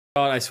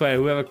God, I swear,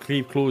 whoever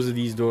keep closing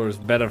these doors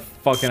better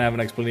fucking have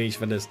an explanation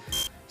for this.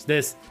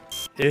 This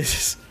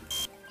is...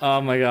 Oh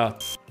my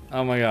god.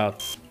 Oh my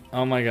god.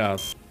 Oh my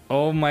god.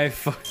 Oh my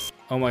fuck.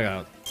 Oh my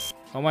god.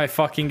 Oh my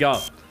fucking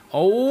god.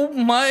 Oh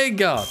my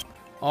god.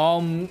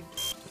 Oh my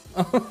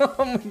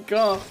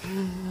god.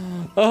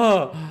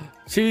 Oh,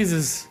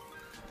 Jesus.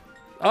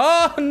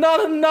 Oh,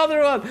 not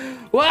another one.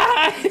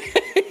 Why?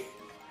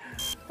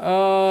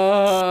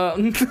 No.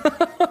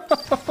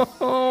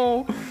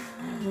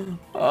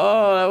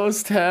 Oh, that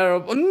was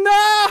terrible.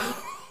 No!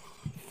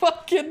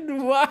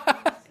 Fucking why?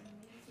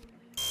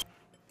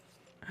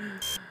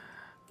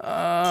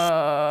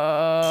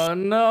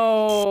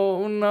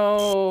 No.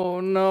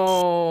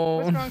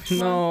 What's wrong, Shmon?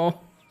 No.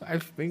 I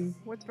think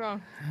What's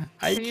wrong?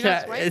 I Can you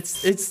can't. not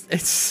swipe?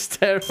 It's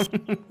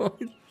terrible.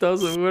 It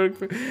doesn't work.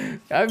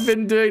 I've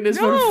been doing this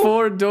for No!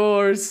 4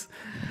 doors.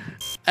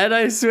 And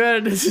I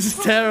swear this is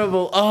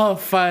terrible. Oh,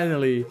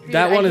 finally. Dude,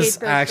 That I one hate is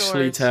those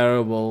actually doors.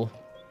 terrible.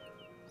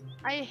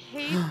 I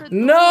hate the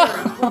No!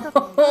 doors. What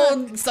the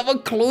fuck? Someone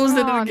closed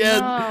it Oh, again.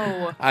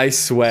 no. I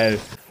swear,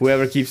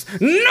 whoever keeps...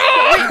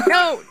 No!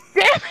 No!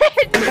 Damn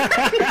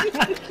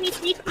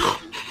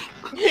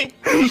it!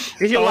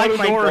 Did you like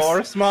my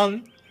doors,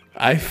 man?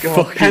 I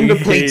fucking Panda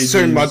played hate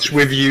so these. much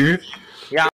with you.